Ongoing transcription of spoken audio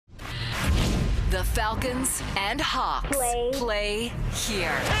The Falcons and Hawks play here.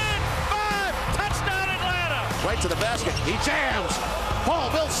 10-5, touchdown Atlanta. Right to the basket, he jams.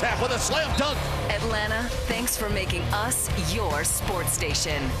 Paul Millsap with a slam dunk. Atlanta, thanks for making us your sports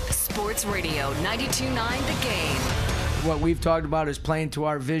station. Sports Radio 92.9 The Game. What we've talked about is playing to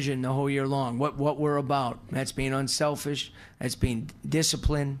our vision the whole year long, what we're about. That's being unselfish, that's being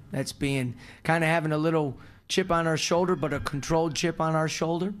disciplined, that's being kind of having a little chip on our shoulder, but a controlled chip on our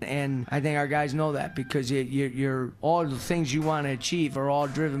shoulder. And I think our guys know that because you're all the things you want to achieve are all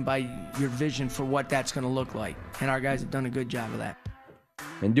driven by your vision for what that's going to look like. And our guys have done a good job of that.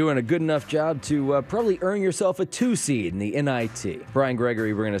 And doing a good enough job to probably earn yourself a 2 seed in the NIT. Brian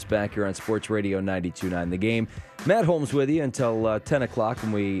Gregory bringing us back here on Sports Radio 92.9 The Game. Matt Holmes with you until 10 o'clock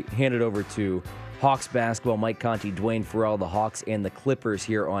when we hand it over to Hawks basketball. Mike Conti, Dwayne Farrell, the Hawks and the Clippers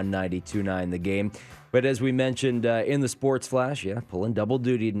here on 92.9 The Game. But as we mentioned in the Sports Flash, pulling double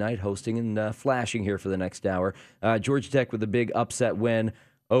duty tonight, hosting and flashing here for the next hour. Georgia Tech with a big upset win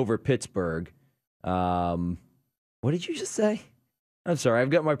over Pittsburgh. What did you just say? I'm sorry, I've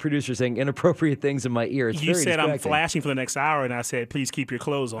got my producer saying inappropriate things in my ear. It's you very said distracting. I'm flashing for the next hour, and I said, please keep your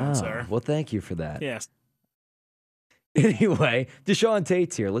clothes on, sir. Well, thank you for that. Yes. Anyway,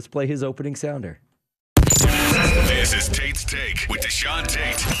 DeShaunTate's here. Let's play his opening sounder. This is Tate's Take with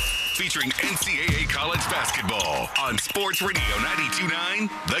DeShaunTate, featuring NCAA college basketball on Sports Radio 92.9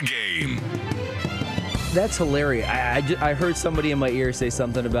 The Game. That's hilarious. I heard somebody in my ear say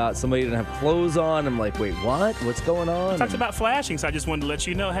something about somebody didn't have clothes on. I'm like, wait, what? What's going on? I talked about flashing, so I just wanted to let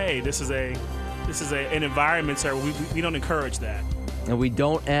you know, hey, this is an environment, sir. We don't encourage that. And we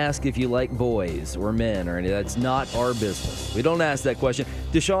don't ask if you like boys or men or any. That's not our business. We don't ask that question.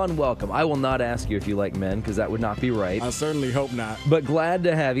 DeShaun, welcome. I will not ask you if you like men because that would not be right. I certainly hope not. But glad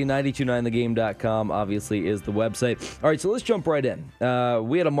to have you. 929thegame.com obviously is the website. All right, so let's jump right in.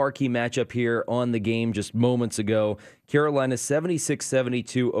 We had a marquee matchup here on The Game just moments ago. Carolina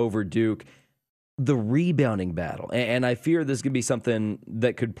 76-72 over Duke. The rebounding battle, and I fear this could be something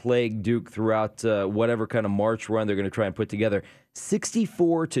that could plague Duke throughout whatever kind of March run they're going to try and put together.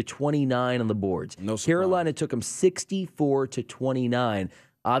 64-29 on the boards. No surprise. Carolina took them 64-29.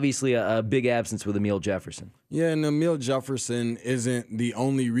 Obviously, a big absence with Emil Jefferson. Yeah, and Emil Jefferson isn't the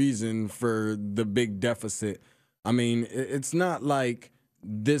only reason for the big deficit. I mean, it's not like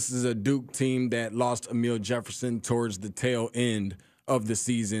this is a Duke team that lost Emil Jefferson towards the tail end of the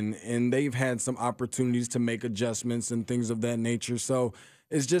season, and they've had some opportunities to make adjustments and things of that nature. So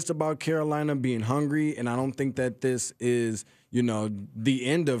it's just about Carolina being hungry, and I don't think that this is, the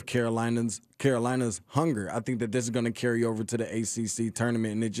end of Carolina's hunger. I think that this is going to carry over to the ACC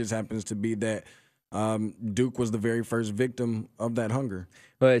tournament, and it just happens to be that Duke was the very first victim of that hunger.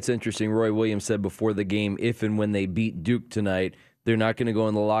 Well, it's interesting. Roy Williams said before the game, if and when they beat Duke tonight, they're not going to go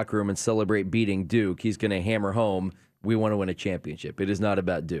in the locker room and celebrate beating Duke. He's going to hammer home, we want to win a championship. It is not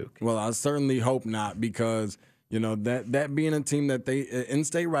about Duke. Well, I certainly hope not because, that being a team that they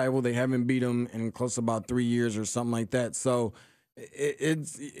in-state rival, they haven't beat them in close to about 3 years or something like that. So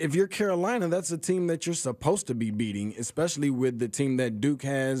it's if you're Carolina, that's a team that you're supposed to be beating, especially with the team that Duke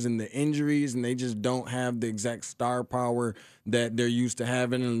has and the injuries, and they just don't have the exact star power that they're used to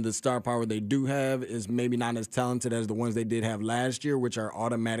having. And the star power they do have is maybe not as talented as the ones they did have last year, which are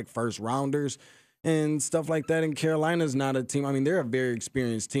automatic first-rounders. And stuff like that. And Carolina's not a team. I mean, they're a very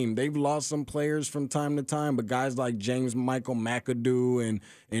experienced team. They've lost some players from time to time, but guys like James Michael McAdoo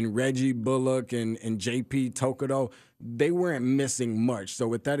and Reggie Bullock and J.P. Tokoto, they weren't missing much. So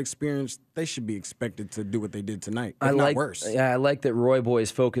with that experience, they should be expected to do what they did tonight, if not worse. Yeah, I like that Roy Boy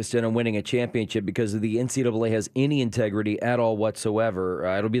is focused in on winning a championship because the NCAA has any integrity at all whatsoever.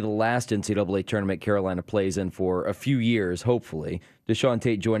 It'll be the last NCAA tournament Carolina plays in for a few years, hopefully.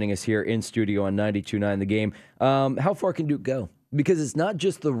 DeShaunTate joining us here in studio on 92.9 The Game. How far can Duke go? Because it's not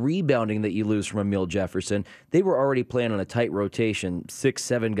just the rebounding that you lose from Emil Jefferson. They were already playing on a tight rotation,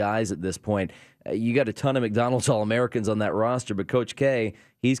 6-7 guys at this point. You got a ton of McDonald's All-Americans on that roster, but Coach K,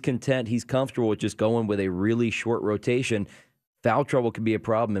 he's content, he's comfortable with just going with a really short rotation. Foul trouble could be a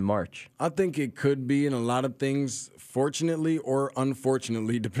problem in March. I think it could be in a lot of things, fortunately or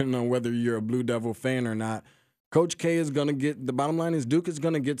unfortunately, depending on whether you're a Blue Devil fan or not. Coach K is going to get – the bottom line is Duke is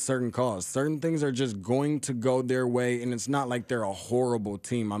going to get certain calls. Certain things are just going to go their way, and it's not like they're a horrible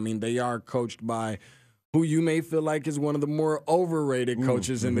team. I mean, they are coached by who you may feel like is one of the more overrated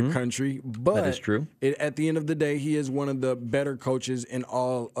coaches in the country. But that is true. At the end of the day, he is one of the better coaches in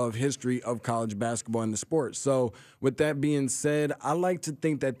all of history of college basketball in the sport. So with that being said, I like to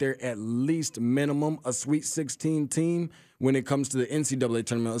think that they're at least minimum a Sweet 16 team when it comes to the NCAA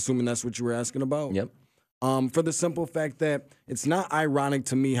tournament, assuming that's what you were asking about. Yep. For the simple fact that it's not ironic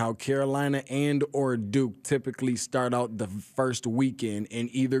to me how Carolina and or Duke typically start out the first weekend in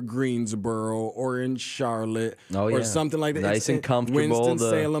either Greensboro or in Charlotte or something like that. Nice and comfortable.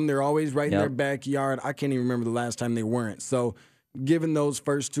 Winston-Salem, they're always right in their backyard. I can't even remember the last time they weren't. So given those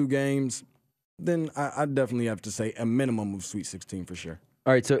first two games, then I definitely have to say a minimum of Sweet 16 for sure.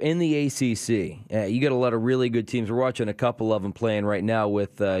 All right, so in the ACC, you got a lot of really good teams. We're watching a couple of them playing right now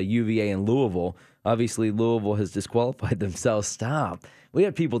with UVA and Louisville. Obviously, Louisville has disqualified themselves. Stop. We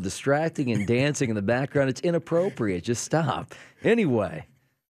have people distracting and dancing in the background. It's inappropriate. Just stop. Anyway,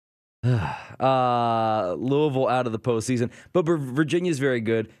 Louisville out of the postseason. But Virginia's very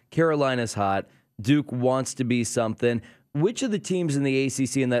good. Carolina's hot. Duke wants to be something. Which of the teams in the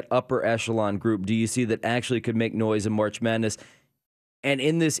ACC in that upper echelon group do you see that actually could make noise in March Madness? And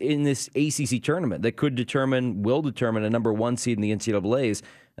in this ACC tournament that will determine a number one seed in the NCAAs,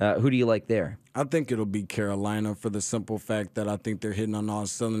 who do you like there? I think it'll be Carolina for the simple fact that I think they're hitting on all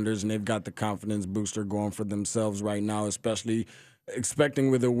cylinders and they've got the confidence booster going for themselves right now, especially expecting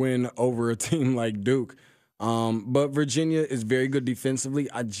with a win over a team like Duke. But Virginia is very good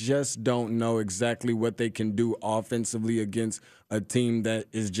defensively. I just don't know exactly what they can do offensively against a team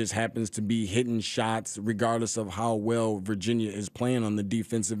that just happens to be hitting shots regardless of how well Virginia is playing on the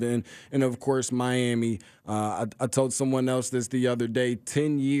defensive end. And, of course, Miami. I told someone else this the other day,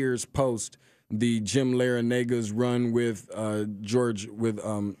 10 years post the Jim Laranaga's run with George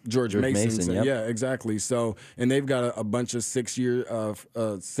Mason. Yep. Yeah, exactly. So, and they've got a bunch of six-year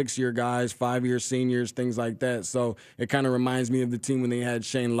guys, 5-year seniors, things like that. So it kind of reminds me of the team when they had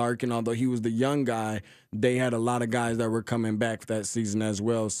Shane Larkin. Although he was the young guy, they had a lot of guys that were coming back that season as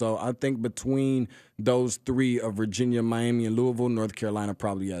well. So I think between those three of Virginia, Miami, and Louisville, North Carolina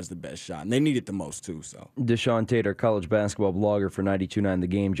probably has the best shot. And they need it the most, too. So DeShaunTate, our college basketball blogger for 92.9 The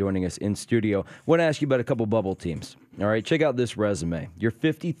Game, joining us in studio. I want to ask you about a couple bubble teams. All right, check out this resume. You're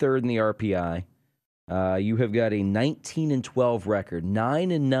 53rd in the RPI. You have got a 19-12 record,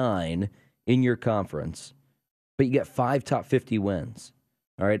 9-9 in your conference, but you got 5 top 50 wins.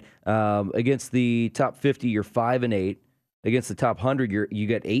 All right, against the top 50, you're 5-8. Against the top 100, you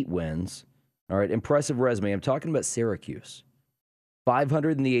get 8 wins. All right, impressive resume. I'm talking about Syracuse.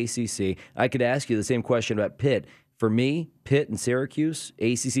 500 in the ACC. I could ask you the same question about Pitt. For me, Pitt and Syracuse,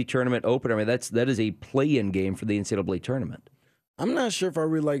 ACC tournament opener, I mean, that is a play-in game for the NCAA tournament. I'm not sure if I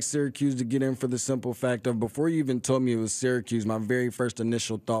really like Syracuse to get in for the simple fact of before you even told me it was Syracuse, my very first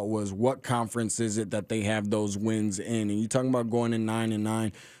initial thought was what conference is it that they have those wins in? And you're talking about going in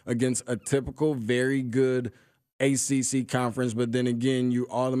 9-9 against a typical very good ACC conference, but then again, you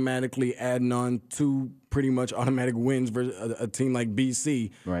automatically adding on 2 pretty much automatic wins for a team like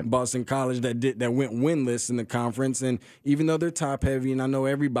BC, right. Boston College, that went winless in the conference. And even though they're top heavy, and I know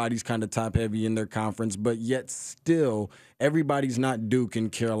everybody's kind of top heavy in their conference, but yet still everybody's not Duke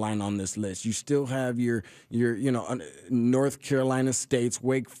and Carolina on this list. You still have your North Carolina States,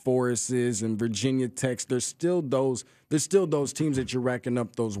 Wake Forests, and Virginia Techs. There's still those teams that you're racking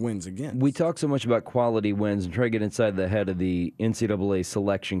up those wins against. We talk so much about quality wins and try to get inside the head of the NCAA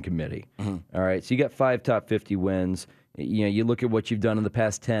selection committee. Mm-hmm. All right, so you got 5 top 50 wins. You look at what you've done in the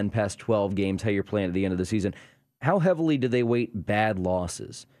past 10, past 12 games, how you're playing at the end of the season. How heavily do they weight bad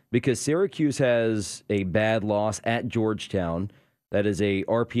losses? Because Syracuse has a bad loss at Georgetown. That is a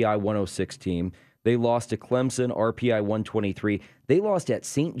RPI 106 team. They lost to Clemson, RPI 123. They lost at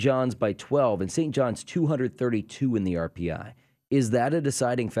St. John's by 12, and St. John's 232 in the RPI. Is that a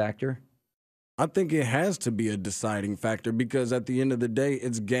deciding factor? I think it has to be a deciding factor because at the end of the day,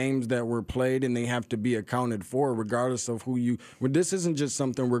 it's games that were played and they have to be accounted for regardless of who you – this isn't just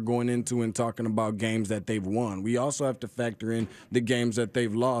something we're going into and talking about games that they've won. We also have to factor in the games that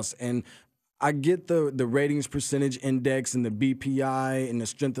they've lost. And I get the ratings percentage index and the BPI and the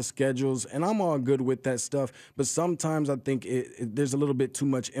strength of schedules, and I'm all good with that stuff. But sometimes I think there's a little bit too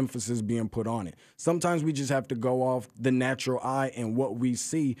much emphasis being put on it. Sometimes we just have to go off the natural eye and what we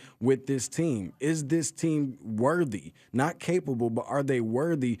see with this team. Is this team worthy? Not capable, but are they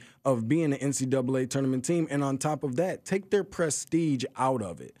worthy of being an NCAA tournament team? And on top of that, take their prestige out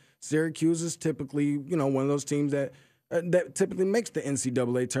of it. Syracuse is typically, one of those teams that typically makes the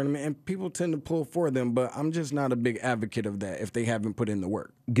NCAA tournament, and people tend to pull for them, but I'm just not a big advocate of that if they haven't put in the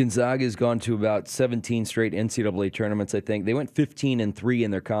work. Gonzaga's gone to about 17 straight NCAA tournaments, I think. They went 15-3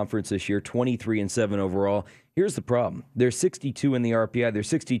 in their conference this year, 23-7 overall. Here's the problem. They're 62 in the RPI. They're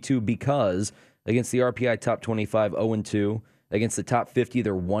 62 because against the RPI top 25, 0-2. Against the top 50,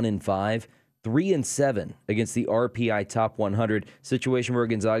 they're 1-5. 3-7 against the RPI top 100. Situation where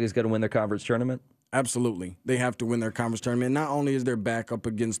Gonzaga's got to win their conference tournament? Absolutely. They have to win their conference tournament. Not only is their back up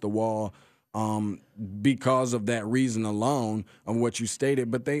against the wall, because of that reason alone of what you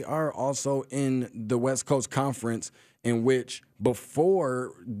stated, but they are also in the West Coast Conference, in which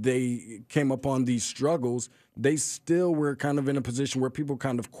before they came upon these struggles, they still were kind of in a position where people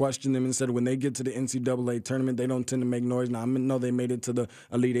kind of questioned them and said when they get to the NCAA tournament, they don't tend to make noise. Now, I know they made it to the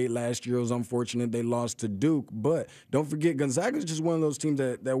Elite Eight last year. It was unfortunate they lost to Duke, but don't forget, Gonzaga is just one of those teams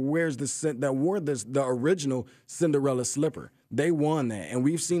that wore the original Cinderella slipper. They won that, and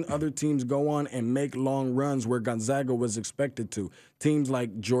we've seen other teams go on and make long runs where Gonzaga was expected to. Teams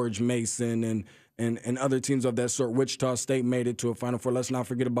like George Mason and other teams of that sort. Wichita State made it to a Final Four. Let's not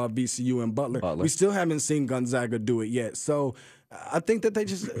forget about VCU and Butler. We still haven't seen Gonzaga do it yet. So I think that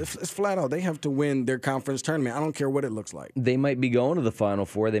it's flat out. They have to win their conference tournament. I don't care what it looks like. They might be going to the Final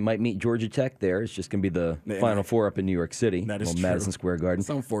Four. They might meet Georgia Tech there. It's just going to be the Final Four up in New York City. That is true. Madison Square Garden. It's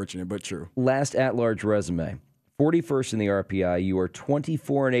unfortunate, but true. Last at-large resume. 41st in the RPI. You are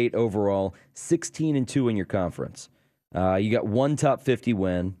 24-8 overall, 16-2 in your conference. You got one top 50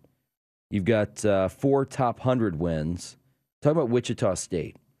 win. You've got 4 top 100 wins. Talk about Wichita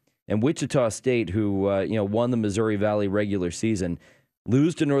State. And Wichita State, who won the Missouri Valley regular season,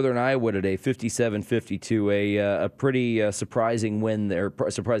 lose to Northern Iowa today, 57-52, a pretty surprising win there,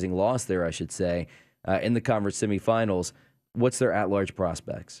 surprising loss there, I should say, in the conference semifinals. What's their at-large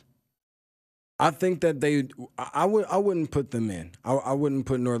prospects? I think that I wouldn't put them in. I wouldn't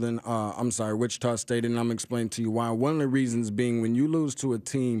put Wichita State in, and I'm explaining to you why. One of the reasons being when you lose to a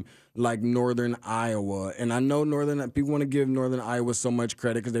team like Northern Iowa, and I know people want to give Northern Iowa so much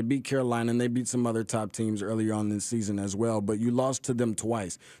credit because they beat Carolina and they beat some other top teams earlier on this season as well, but you lost to them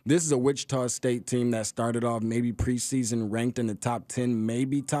twice. This is a Wichita State team that started off maybe preseason ranked in the top 10,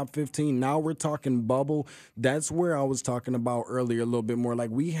 maybe top 15. Now we're talking bubble. That's where I was talking about earlier a little bit more. Like,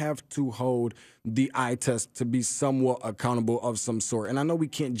 we have to hold the eye test to be somewhat accountable of some sort. And I know we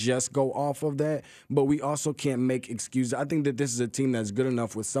can't just go off of that, but we also can't make excuses. I think that this is a team that's good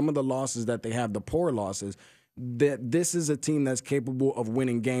enough with some of the losses that they have, the poor losses, that this is a team that's capable of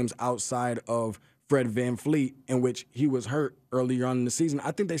winning games outside of Fred VanVleet, in which he was hurt earlier on in the season.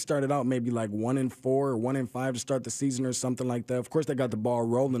 I think they started out maybe like 1-4 or 1-5 to start the season or something like that. Of course, they got the ball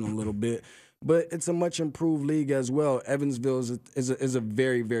rolling a little bit, but it's a much improved league as well. Evansville is a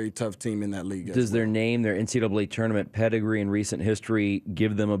very, very tough team in that league. Does their name, their NCAA tournament pedigree and recent history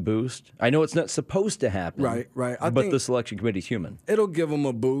give them a boost? I know it's not supposed to happen. Right. But the selection committee's human. It'll give them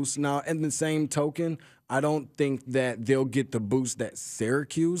a boost. Now, in the same token, I don't think that they'll get the boost that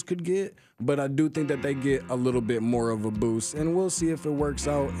Syracuse could get, but I do think that they get a little bit more of a boost, and we'll see if it works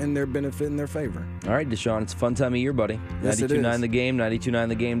out in their benefit, in their favor. All right, DeShaun, it's a fun time of year, buddy. Yes, it is. 92.9 The Game,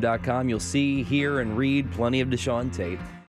 92.9thegame.com. You'll see, hear, and read plenty of DeShaunTate.